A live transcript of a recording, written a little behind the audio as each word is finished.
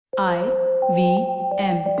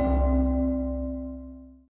IVM.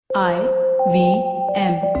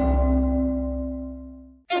 IVM.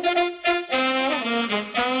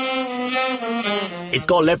 It's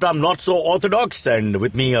called Left Arm Not So Orthodox, and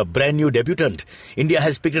with me a brand new debutant. India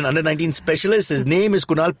has picked an under-19 specialist. His name is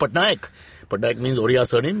Kunal Patnaik. Patnaik means Oriya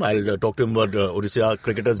surname. I'll talk to him about Odisha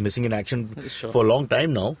cricketers missing in action for a long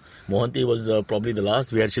time now. Mohanty was probably the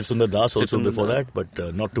last. We had Shiv Sundar Das also before that, but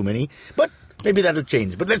not too many. But maybe that will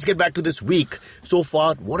change. But let's get back to this week. So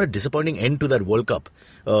far, what a disappointing end to that World Cup.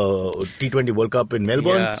 T20 World Cup in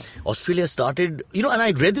Melbourne. Yeah. Australia started, and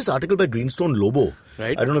I read this article by Greenstone Lobo.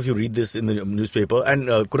 Right. I don't know if you read this in the newspaper. And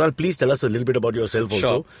Kunal, please tell us a little bit about yourself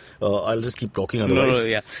also. Sure. I'll just keep talking otherwise.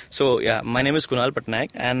 Yeah. So, my name is Kunal Patnaik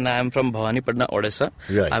and I'm from Bhavanipadna, Odisha.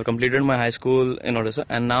 Right. I've completed my high school in Odisha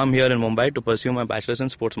and now I'm here in Mumbai to pursue my bachelor's in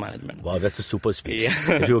sports management. Wow, that's a super speech.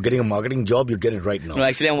 Yeah. If you were getting a marketing job, you'd get it right now. No,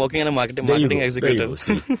 actually, I'm working in a marketing executive.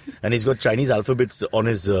 And he's got Chinese alphabets on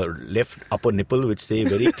his left upper nipple, which say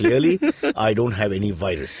very clearly, I don't have any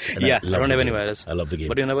virus. And I don't have any virus. I love the game.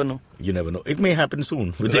 But you never know. You never know. It may happen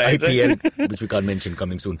soon with the IPL, which we can't mention,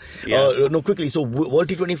 coming soon. Yeah. Quickly. So, World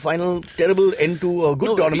T20 final, terrible end to a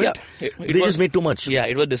good tournament. Yeah. They just made too much. Yeah,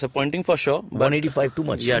 it was disappointing for sure. 185 too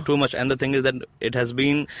much. Yeah, too much. And the thing is that it has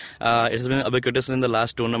been ubiquitous in the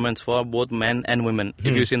last tournaments for both men and women.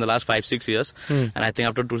 If you see in the last 5-6 years. And I think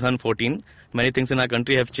after 2014, many things in our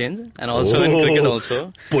country have changed, and also in cricket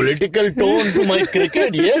also. Political tone to my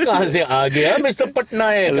cricket. Ye kahan se aa gaya, Mr.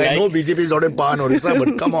 Patnaik? I know BJP is not in Pan Orissa,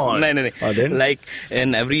 but come on. No. Like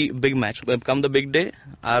in every big match, come the big day,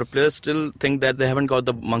 our players still think that they haven't got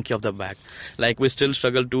the monkey off the back. Like we still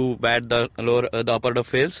struggle to bat the upper order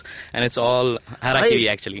fails, and it's all harakiri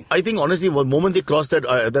actually. I think honestly, the moment they crossed that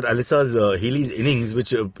Alissa's Healy's innings, which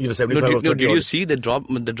 75 of 30. Did you see the drop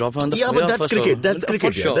on the? Yeah, but that's cricket. That's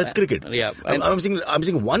cricket. Sure. That's cricket. Yeah. I'm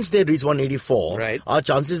saying once they reach 184, our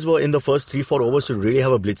chances were in the first 3-4 overs to really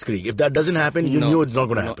have a blitzkrieg. If that doesn't happen, you knew it's not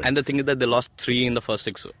going to happen. And the thing is that they lost 3 in the first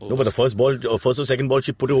 6 overs. No, but the first or second ball,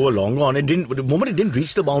 she put it over long on. The moment it didn't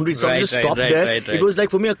reach the boundary, it just stopped there. It was like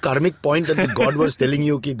for me a karmic point that God was telling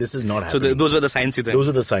you, okay, this is not happening. So those were the signs you think? Those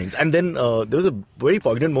were the signs. And then there was a very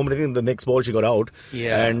poignant moment. I think the next ball she got out.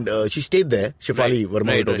 Yeah. And she stayed there. Shefali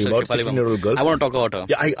Verma we're talking about, 16-year-old girl. I want to talk about her.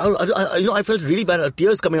 Yeah, I felt really bad.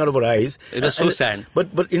 Tears coming out of her eyes. It was so sad.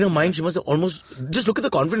 But in her mind, she must have almost just look at the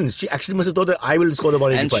confidence. She actually must have thought that I will score the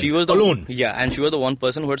 185. And she was alone. Yeah, and she was the one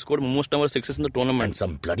person who had scored most number of sixes in the tournament. And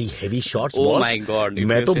some bloody heavy shots. Oh my God!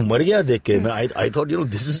 I thought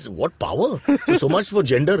this is what power. So much for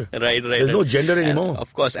gender. Right. There's no gender anymore.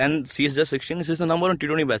 Of course, and she's just 16. She's the number one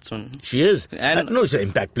T20 batsman. She is. And no, she's an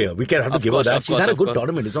impact player. We can have to give her that. She's had a good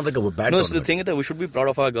tournament. It's not like a bad tournament. No, the thing is that we should be proud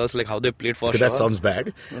of our girls, like how they played for sure. That sounds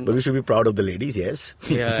bad, but we should be proud of the ladies. Yes.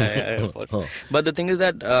 Yeah. But the thing is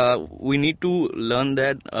that we need to learn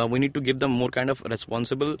that we need to give them more kind of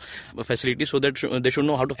responsible facilities so that they should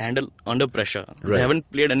know how to handle under pressure. Right. They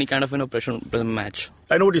haven't played any kind of pressure match.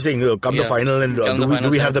 I know what you're saying. Come the final and do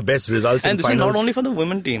we have the best results in finals? And this is not only for the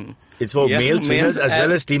women team. It's for males, females as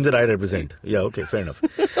well as teams that I represent. Yeah, okay, fair enough.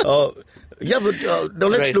 But now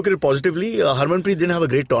let's look at it positively. Harmanpreet didn't have a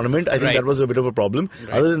great tournament. I think that was a bit of a problem.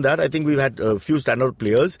 Other than that, I think we've had a few standout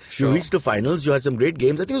players. Sure. You reached the finals. You had some great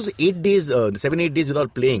games. I think it was 7-8 days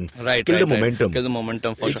without playing. Kill the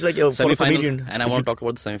momentum for it's like a semi-final. And I want to talk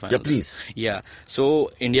about the semi-finals. Yeah, please. Yeah. So,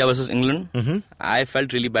 India versus England. I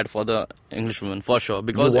felt really bad for the English women, for sure.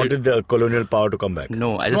 Because you wanted the colonial power to come back.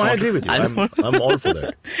 No, I agree with you. I'm all for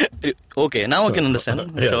that. Okay, now I can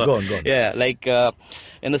understand. Sure. Go on. Yeah, like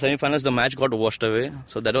in the semi-finals, the match got washed away.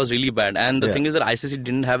 So that was really bad. And the thing is that ICC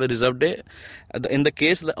didn't have a reserve day. In the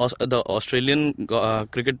case, the Australian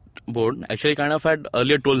Cricket Board actually kind of had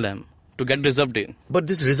earlier told them to get reserve day. But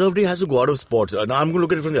this reserve day has to go out of sports. Now I'm going to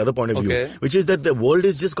look at it from the other point of view, which is that the world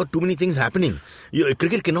has just got too many things happening.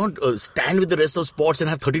 Cricket cannot stand with the rest of sports and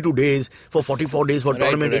have 32 days for 44 days for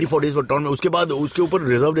tournament, 84 days for tournament. Uske baad, uske upar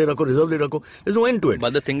reserve day rakho. There's no end to it.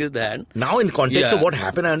 But the thing is that now in context of what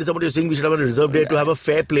happened, I understand what you're saying. We should have a reserve day to have a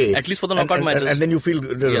fair play. At least for the knockout matches. And then you feel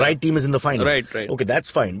the right team is in the final. Right. Okay,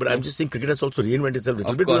 that's fine. But I'm just saying cricket has to also reinvent itself a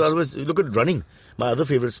little bit. Because otherwise, look at running. My other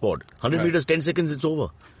favorite sport. 100 meters, 10 seconds, it's over.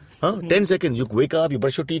 10 seconds. You wake up, you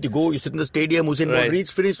brush your teeth, you go, you sit in the stadium, Usain Bolt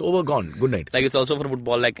reach, finish, over, gone. Good night. Like it's also for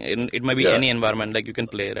football, like it might be any environment, like you can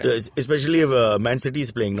play, right? Especially if Man City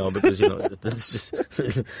is playing now, because, that's just...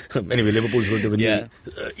 Anyway, Liverpool's going to win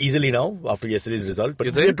easily now, after yesterday's result.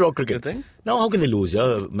 But they draw cricket. You think? Now, how can they lose?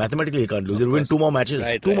 Mathematically, they can't lose. They'll win 2 more matches.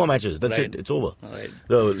 Two more matches. That's it. It's over.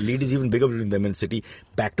 The lead is even bigger between them and City.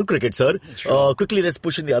 Back to cricket, sir. Quickly, let's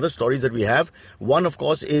push in the other stories that we have. One, of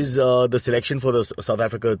course, is the selection for the South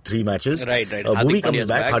Africa 3 matches. Right. Bhuvi comes Pandya's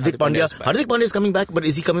back. back. Hardik Pandya. Pandya's back. Hardik Pandya is coming back, but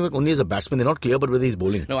is he coming back only as a batsman? They're not clear about whether he's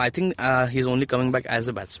bowling. No, I think he's only coming back as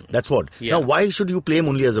a batsman. That's what. Yeah. Now, why should you play him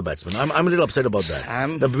only as a batsman? I'm a little upset about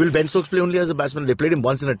that. Will Ben Stokes play only as a batsman? They played him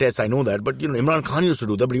once in a test, I know that. But, Imran Khan used to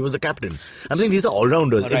do that, but he was the captain. I'm saying these are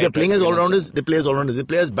all-rounders. If they're playing as all-rounders, they play as all-rounders. They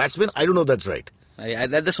play as batsmen, I don't know if that's right.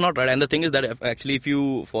 That's not right. And the thing is that if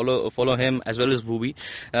you follow him as well as Bhuvi,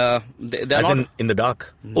 they're as not in the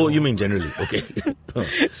dark. No. Oh, you mean generally? Okay.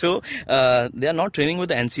 So they are not training with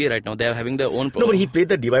the NCA right now. They are having their own. No, but he played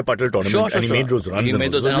the D.Y. Patil tournament and he made those runs. He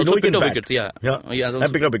made those, and also picked up wickets. Yeah,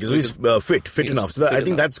 and picked up wickets. So he's fit enough. So I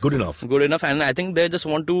think that's good enough. Good enough, and I think they just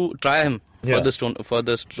want to try him. For this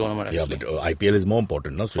tournament, actually. Yeah, but IPL is more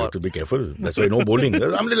important, no? So you have to be careful. That's why no bowling.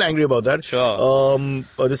 I'm a little angry about that. Sure.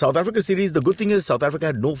 The South Africa series, the good thing is South Africa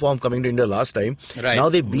had no form coming to India last time. Right. Now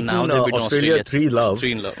they've beaten Australia 3-love.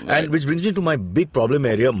 Right. And which brings me to my big problem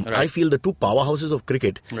area. Right. I feel the two powerhouses of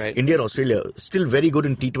cricket, India and Australia, still very good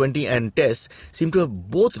in T20 and Tests, seem to have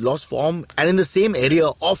both lost form and in the same area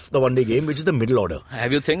of the one-day game, which is the middle order.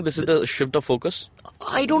 Have you think this is the shift of focus?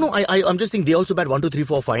 I don't know. I'm just thinking they also bat 1, 2, 3,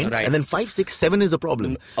 4 fine. Right. And then 5, 6, 7 is a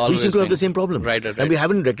problem. Always we seem to have the same problem. Right. And we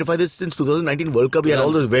haven't rectified this since 2019 World Cup. We had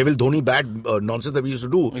all those where will Dhoni bat nonsense that we used to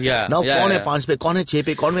do. Now, kaun hai 5 pe, kaun hai 6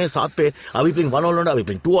 pe, kaun hai 7 pe? Are we playing one all-rounder? Are we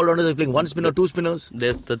playing two all-rounders? Are we playing one spinner, two spinners?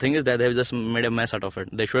 The thing is that they've just made a mess out of it.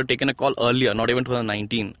 They should have taken a call earlier, not even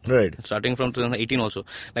 2019. Right. Starting from 2018 also.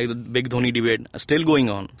 Like the big Dhoni debate, still going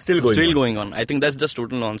on. Still going on. I think that's just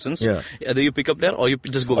total nonsense. Yeah. Either you pick up there or you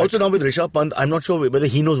just go back. Also now with Rishabh Pant, I'm not sure whether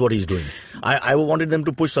he knows what he's doing. I wanted them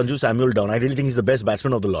to push Sanju Samuel down. I really think he's the best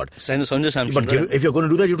batsman of the lot. Sanju Samuel. But if you're going to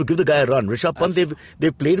do that, you have to give the guy a run. Rishabh Pant,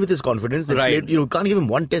 they've played with his confidence. Played, you can't give him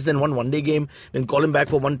one test, then one day game, then call him back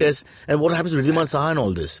for one test. And what happens to Ridhiman Saha and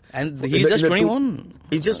all this? And he's just 21.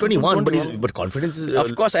 He's just 21, but confidence is...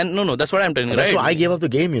 of course, and no, that's what I'm telling you. That's why I gave up the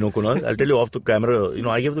game, Kunal. I'll tell you off the camera.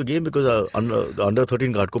 I gave the game because the under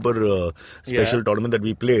 13 Ghatkopar special tournament that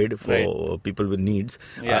we played for people with needs,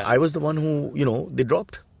 I was the one who, they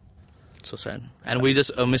dropped. So sad. And we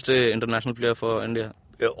just missed an international player for India.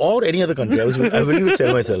 Or any other country. I really would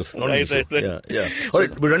sell myself. Right. Yeah. All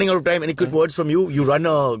right, we're running out of time. Any quick words from you? You run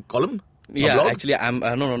a column? Yeah, actually, I'm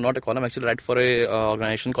no, not a column. Actually, write for a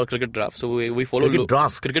organization called Cricket Draft. So we follow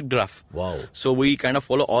Cricket Draft. Wow. So we kind of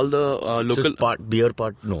follow all the local beer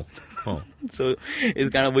part. No. Oh. So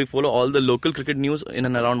it's kind of we follow all the local cricket news in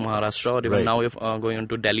and around Maharashtra, or even now we're going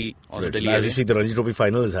into Delhi. Delhi as you see, the Ranji Trophy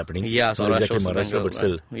final is happening. Yeah, not exactly Maharashtra, but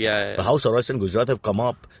still. Yeah. But how Saurashtra and Gujarat have come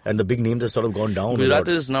up, and the big names have sort of gone down. Gujarat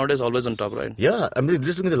is nowadays always on top, right? Yeah, I mean,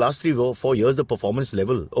 just looking at the last 3-4 years, the performance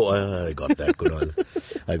level. Oh, I got that, Kunal.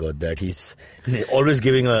 I got that. He's always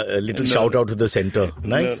giving a little shout out to the centre.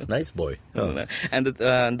 Nice boy. And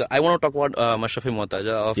I want to talk about Mashrafi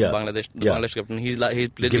Mortaja of Bangladesh, the Bangladesh captain. He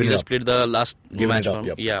just played the last match.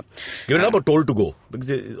 Given it up or told to go,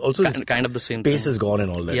 because also kind of the same pace thing. is gone and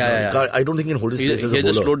all that. Yeah. I don't think he can hold his pace as a bowler. He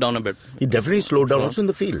just slowed down a bit. He definitely slowed down also in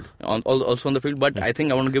the field. Also on the field, but I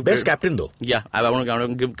think I want to give best captain though. Yeah, I want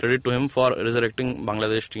to give credit to him for resurrecting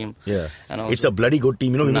Bangladesh team. Yeah, and also, it's a bloody good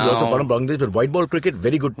team. He was also part of Bangladesh, but white ball cricket,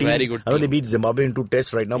 very good team. Very good. I know they beat Zimbabwe in 2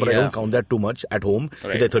 tests right now, but I don't count that too much at home.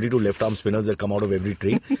 With their 32 left arm spinners that come out of every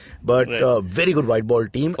tree. But very good white ball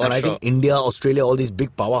team, and I think India, Australia, all these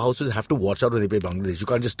big powerhouses have to watch out when they play Bangladesh. You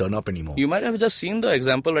can't just turn up anymore. You might have just seen the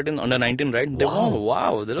example in under 19, right?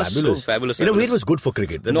 Wow, that was so fabulous. In a way, it was good for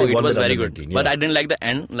cricket. No, it was very good. But I didn't like the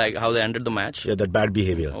end, like how they ended the match. Yeah, that bad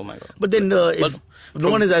behavior. Oh my god. But then, if no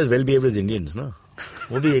one is as well behaved as Indians, no?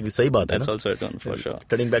 That's also a turn for sure.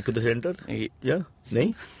 Turning back to the centre? Yeah?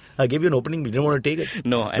 No? I gave you an opening, but you didn't want to take it.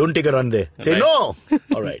 No. Don't take a run there. Say no!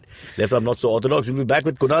 All right. Left arm not so orthodox. We'll be back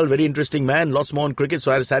with Kunal. Very interesting man. Lots more on cricket.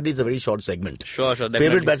 So sadly, it's a very short segment. Sure. Definitely.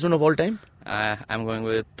 Favorite batsman of all time? I'm going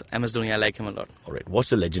with MS Dhoni. I like him a lot. All right. What's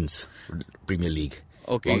the Legends Premier League?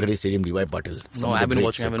 Okay. Wankhede Stadium, D.Y. Patil. No, I've been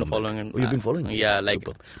watching. I've been following him. Oh, you've been following? Yeah, like...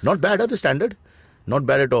 Not bad, the standard? Not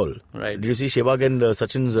bad at all. Right. Did you see Sehwag and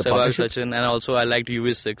Sachin's partnership? Sachin, and also I liked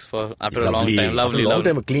UV6 after a long time. Lovely. After a long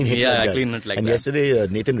time, a clean hit. Yeah, a clean hit like and that. Yesterday,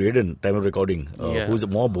 Nathan Redden, time of recording, who's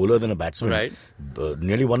more bowler than a batsman,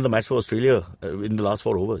 nearly won the match for Australia in the last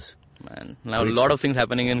 4 overs. Man, now a lot of things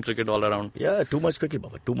happening in cricket all around. Yeah, too much cricket,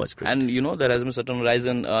 Baba. Too much cricket. And there has been certain rise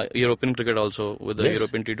in European cricket also with the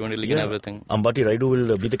European T20 league and everything. Ambati Raidu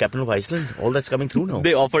will be the captain of Iceland. All that's coming through now.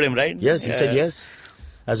 They offered him, right? Yes, he said yes.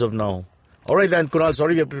 As of now. All right then, Kunal,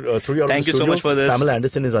 sorry we have to throw you out of the studio. Thank you so much for this. Pamela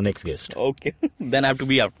Anderson is our next guest. Okay. Then I have to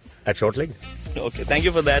be out. At short leg? Okay, thank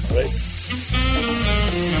you for that. Right.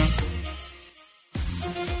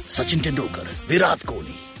 Sachin Tendulkar, Virat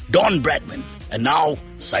Kohli, Don Bradman, and now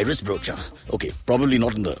Cyrus Brocha. Okay, probably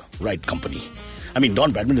not in the right company. I mean,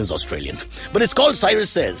 Don Bradman is Australian. But it's called Cyrus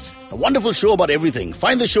Says, a wonderful show about everything.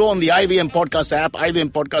 Find the show on the IVM Podcast app,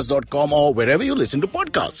 ivmpodcast.com, or wherever you listen to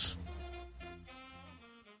podcasts.